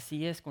hermanos,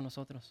 así es con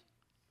nosotros.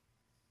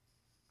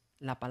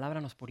 La palabra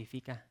nos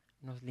purifica,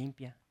 nos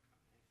limpia.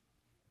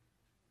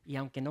 Y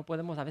aunque no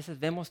podemos, a veces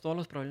vemos todos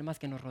los problemas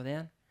que nos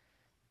rodean,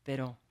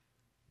 pero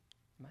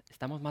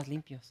estamos más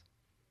limpios.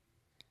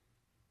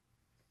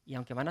 Y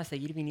aunque van a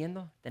seguir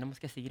viniendo, tenemos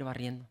que seguir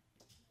barriendo.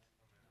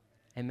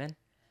 Amén.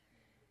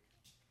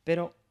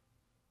 Pero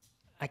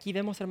aquí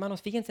vemos,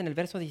 hermanos, fíjense en el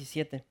verso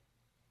 17.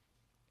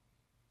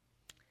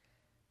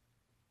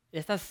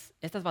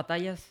 Estas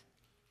batallas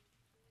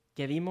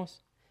que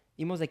vimos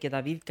de que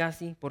David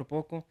casi por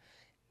poco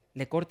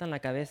le cortan la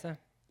cabeza.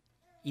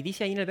 Y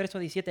dice ahí en el verso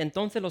 17,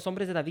 entonces los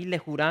hombres de David le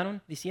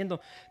juraron diciendo,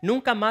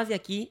 nunca más de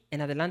aquí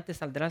en adelante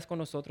saldrás con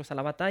nosotros a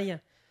la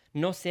batalla,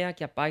 no sea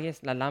que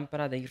apagues la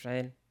lámpara de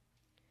Israel.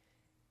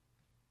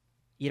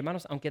 Y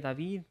hermanos, aunque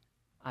David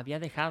había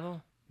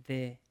dejado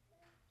de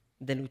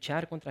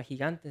luchar contra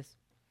gigantes,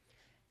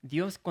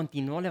 Dios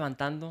continuó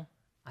levantando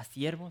a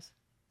siervos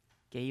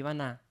que iban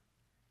a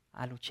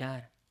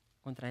luchar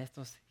contra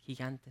estos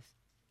gigantes.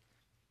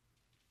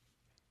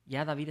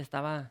 Ya David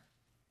estaba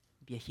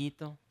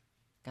viejito,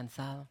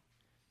 cansado,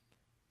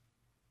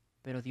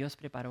 pero Dios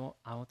preparó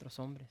a otros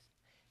hombres.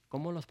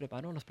 ¿Cómo los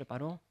preparó? Los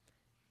preparó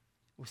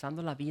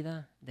usando la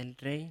vida del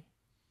rey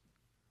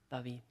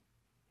David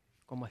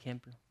como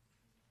ejemplo.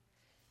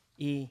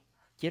 Y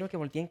quiero que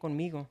volteen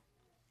conmigo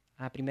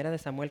a 1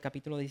 Samuel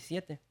capítulo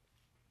 17.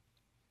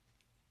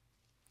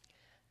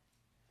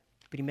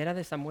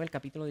 1 Samuel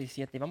capítulo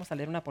 17. Vamos a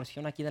leer una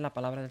porción aquí de la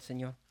palabra del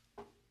Señor.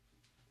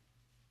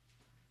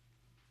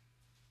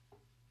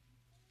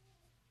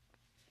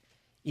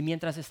 Y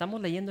mientras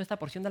estamos leyendo esta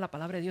porción de la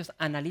palabra de Dios,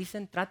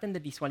 analicen, traten de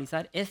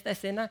visualizar esta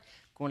escena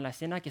con la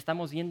escena que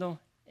estamos viendo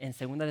en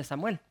 2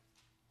 Samuel.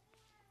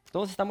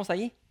 ¿Todos estamos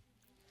ahí?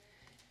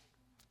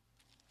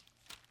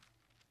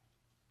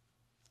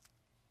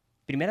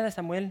 1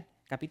 Samuel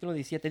capítulo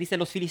 17 dice,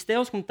 los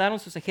filisteos juntaron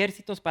sus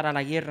ejércitos para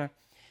la guerra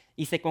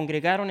y se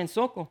congregaron en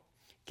Soco,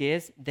 que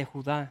es de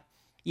Judá,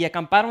 y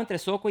acamparon entre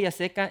Soco y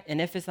Aseca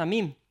en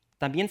Efes-Damim.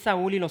 También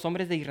Saúl y los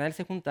hombres de Israel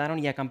se juntaron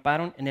y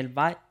acamparon en el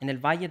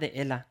valle de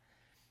Ela.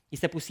 Y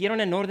se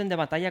pusieron en orden de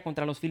batalla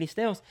contra los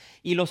filisteos.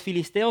 Y los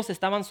filisteos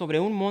estaban sobre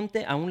un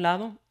monte a un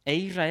lado, e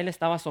Israel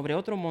estaba sobre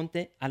otro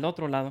monte al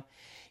otro lado,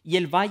 y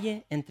el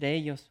valle entre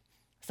ellos.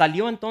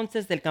 Salió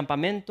entonces del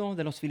campamento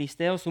de los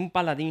filisteos un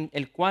paladín,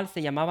 el cual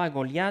se llamaba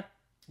Goliat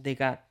de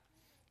Gat,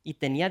 y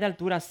tenía de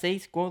altura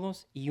 6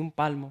 codos y 1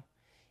 palmo,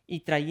 y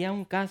traía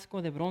un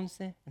casco de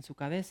bronce en su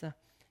cabeza,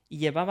 y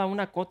llevaba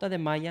una cota de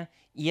malla,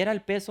 y era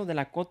el peso de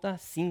la cota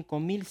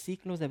 5,000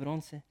 siclos de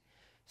bronce.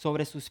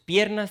 Sobre sus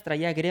piernas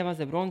traía grebas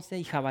de bronce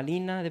y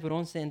jabalina de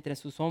bronce entre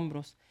sus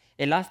hombros.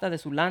 El asta de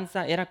su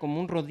lanza era como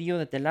un rodillo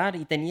de telar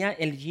y tenía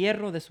el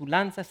hierro de su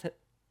lanza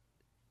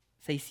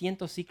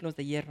 600 siclos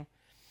de hierro.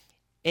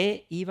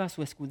 Iba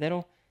su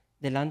escudero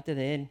delante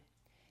de él.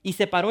 Y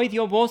se paró y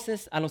dio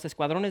voces a los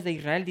escuadrones de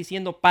Israel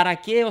diciendo,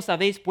 ¿para qué os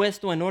habéis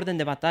puesto en orden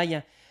de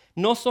batalla?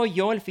 ¿No soy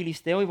yo el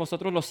filisteo y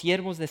vosotros los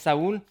siervos de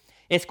Saúl?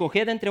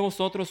 Escoged entre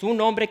vosotros un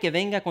hombre que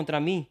venga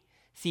contra mí.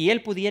 Si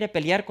él pudiere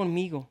pelear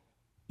conmigo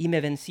y me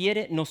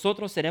venciere,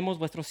 nosotros seremos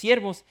vuestros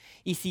siervos.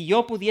 Y si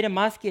yo pudiere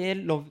más que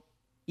él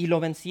y lo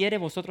venciere,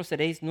 vosotros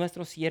seréis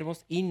nuestros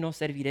siervos y nos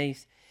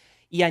serviréis.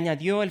 Y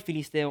añadió el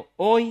filisteo: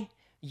 hoy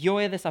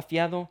yo he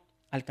desafiado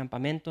al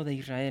campamento de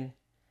Israel.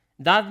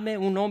 Dadme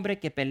un hombre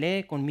que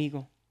pelee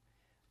conmigo.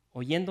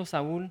 Oyendo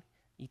Saúl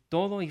y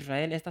todo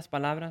Israel estas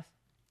palabras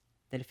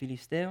del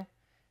filisteo,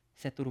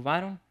 se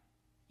turbaron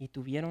y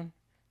tuvieron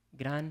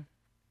gran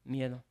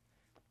miedo.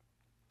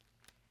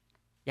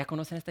 ¿Ya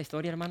conocen esta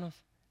historia,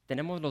 hermanos?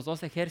 Tenemos los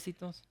dos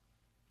ejércitos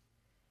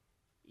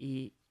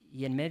y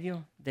en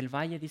medio del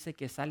valle dice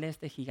que sale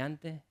este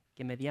gigante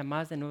que medía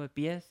más de 9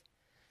 pies.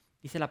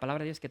 Dice la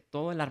palabra de Dios que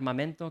todo el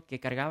armamento que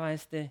cargaba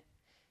este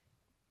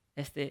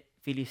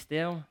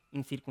filisteo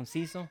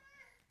incircunciso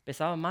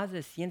pesaba más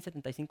de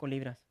 175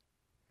 libras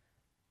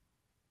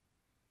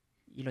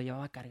y lo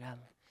llevaba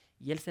cargado.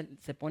 Y él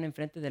se pone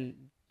enfrente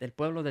del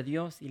pueblo de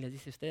Dios y les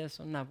dice: ustedes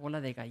son una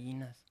bola de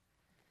gallinas.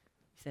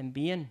 Se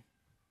envíen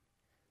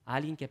a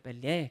alguien que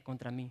pelee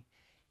contra mí.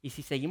 Y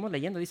si seguimos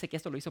leyendo, dice que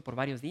esto lo hizo por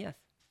varios días.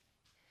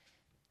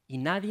 Y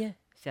nadie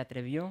se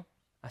atrevió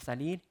a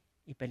salir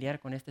y pelear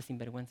con este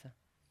sinvergüenza.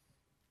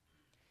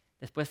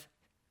 Después,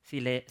 si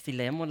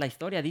leemos la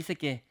historia, dice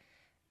que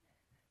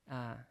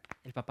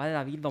el papá de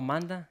David lo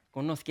manda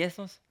con unos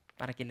quesos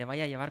para que le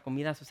vaya a llevar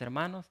comida a sus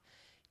hermanos.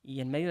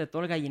 Y en medio de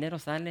todo el gallinero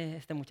sale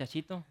este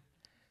muchachito,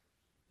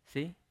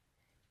 ¿sí?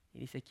 Y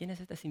dice: ¿quién es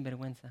este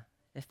sinvergüenza?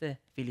 Este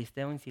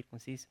filisteo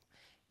incircunciso.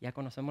 Ya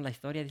conocemos la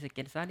historia, dice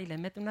que él sale y le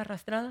mete una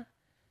arrastrada.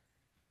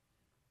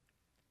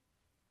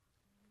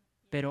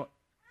 Pero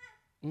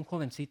un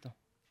jovencito,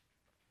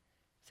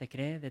 se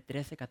cree de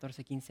 13,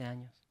 14, 15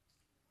 años,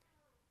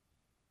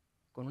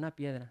 con una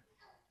piedra,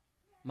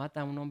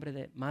 mata a un hombre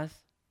de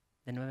más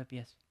de 9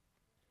 pies.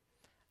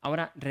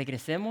 Ahora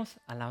regresemos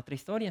a la otra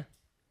historia.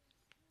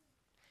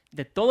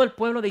 De todo el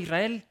pueblo de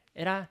Israel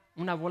era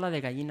una bola de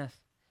gallinas,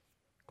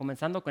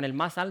 comenzando con el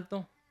más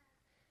alto,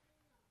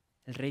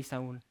 el rey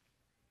Saúl.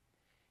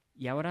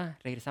 Y ahora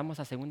regresamos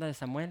a 2 de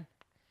Samuel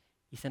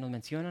y se nos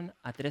mencionan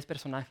a 3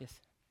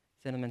 personajes.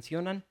 Se nos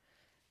mencionan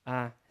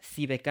a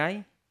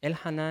Sibecai,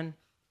 Elhanán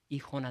y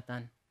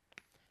Jonatán.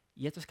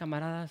 Y estos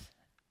camaradas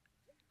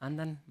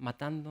andan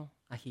matando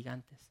a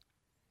gigantes.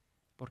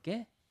 ¿Por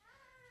qué?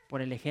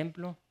 Por el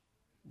ejemplo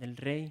del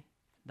rey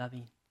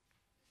David.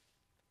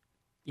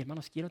 Y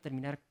hermanos, quiero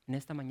terminar en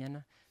esta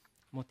mañana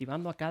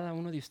motivando a cada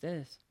uno de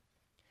ustedes.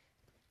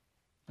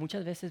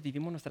 Muchas veces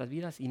vivimos nuestras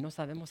vidas y no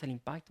sabemos el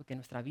impacto que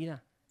nuestra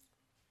vida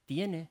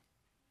tiene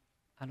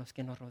a los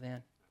que nos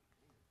rodean.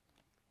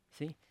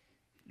 ¿Sí?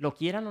 Lo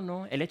quieran o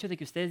no, el hecho de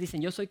que ustedes dicen: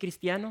 yo soy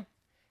cristiano,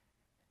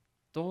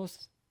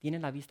 todos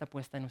tienen la vista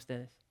puesta en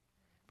ustedes.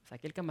 Pues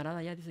aquel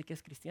camarada ya dice que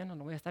es cristiano,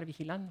 lo voy a estar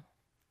vigilando.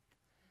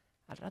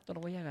 Al rato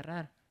lo voy a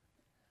agarrar,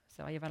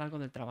 se va a llevar algo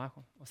del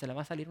trabajo, o se le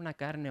va a salir una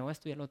carne, o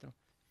esto y el otro.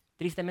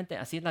 Tristemente,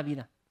 así es la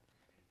vida.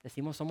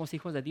 Decimos somos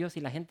hijos de Dios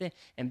y la gente,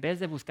 en vez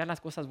de buscar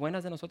las cosas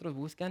buenas de nosotros,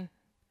 buscan: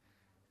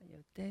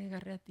 yo te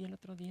agarré a ti el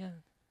otro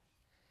día.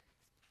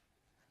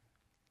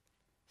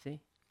 ¿Sí?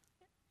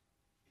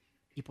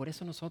 Y por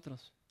eso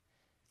nosotros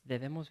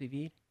debemos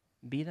vivir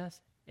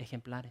vidas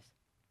ejemplares.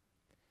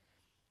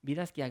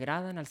 Vidas que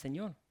agradan al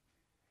Señor.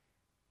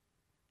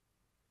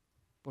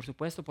 Por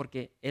supuesto,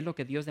 porque es lo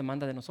que Dios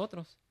demanda de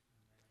nosotros.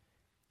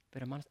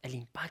 Pero hermanos, el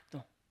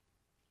impacto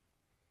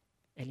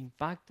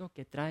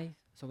que trae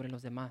sobre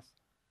los demás.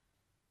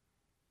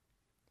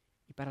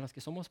 Y para los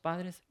que somos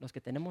padres, los que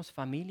tenemos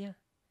familia,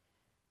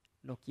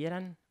 lo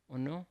quieran o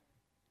no,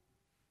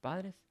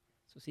 padres,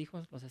 sus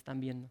hijos los están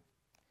viendo.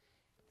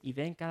 Y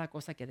ven cada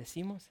cosa que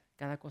decimos,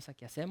 cada cosa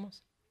que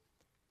hacemos.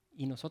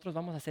 Y nosotros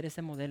vamos a hacer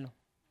ese modelo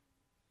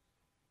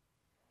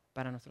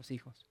para nuestros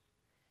hijos.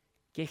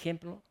 ¿Qué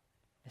ejemplo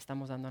le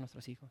estamos dando a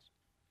nuestros hijos?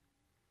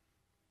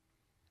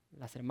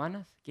 Las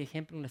hermanas, ¿qué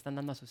ejemplo le están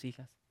dando a sus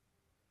hijas?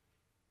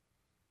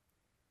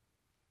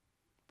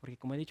 Porque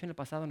como he dicho en el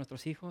pasado,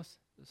 nuestros hijos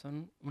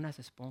son unas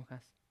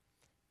esponjas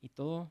y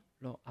todo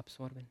lo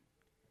absorben.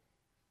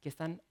 ¿Qué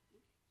están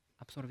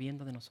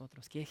absorbiendo de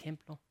nosotros? ¿Qué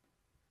ejemplo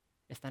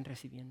están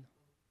recibiendo?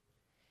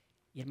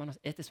 Y hermanos,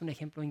 este es un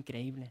ejemplo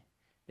increíble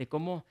de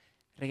cómo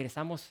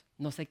regresamos,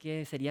 no sé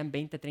qué serían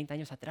 20, 30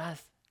 años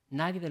atrás.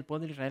 Nadie del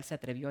pueblo de Israel se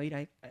atrevió a ir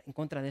en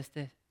contra de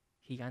este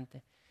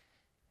gigante.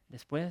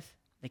 Después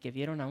de que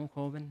vieron a un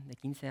joven de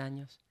 15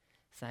 años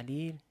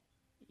salir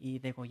y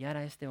degollar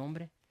a este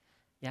hombre,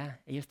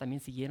 ya ellos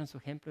también siguieron su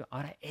ejemplo.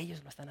 Ahora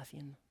ellos lo están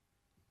haciendo.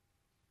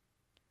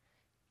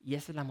 Y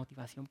esa es la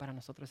motivación para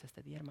nosotros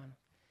este día, hermano.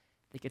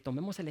 De que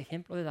tomemos el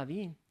ejemplo de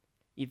David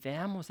y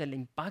veamos el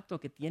impacto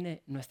que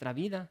tiene nuestra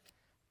vida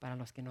para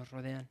los que nos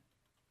rodean.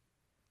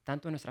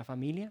 Tanto en nuestra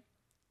familia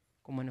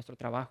como en nuestro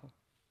trabajo.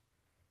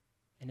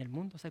 En el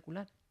mundo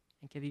secular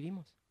en que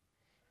vivimos.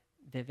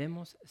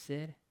 Debemos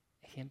ser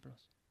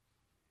ejemplos.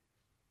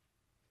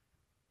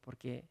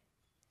 Porque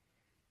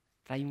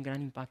trae un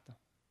gran impacto.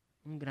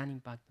 Un gran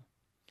impacto.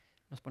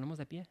 Nos ponemos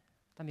de pie.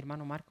 Está mi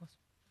hermano Marcos.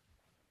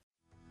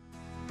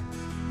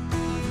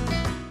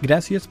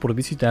 Gracias por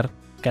visitar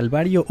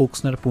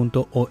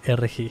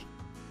calvariooxnard.org.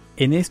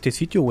 En este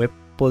sitio web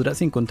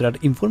podrás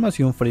encontrar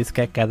información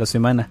fresca cada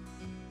semana.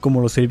 como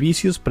los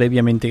servicios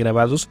previamente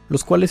grabados,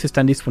 los cuales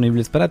están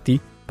disponibles para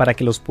ti, para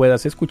que los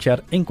puedas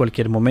escuchar en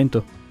cualquier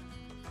momento.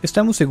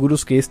 Estamos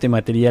seguros que este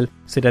material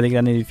será de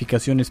gran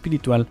edificación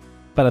espiritual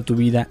para tu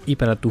vida y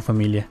para tu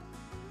familia.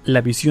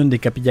 La visión de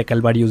Capilla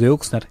Calvario de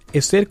Oxnard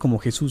es ser como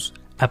Jesús,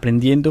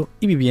 aprendiendo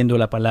y viviendo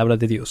la palabra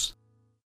de Dios.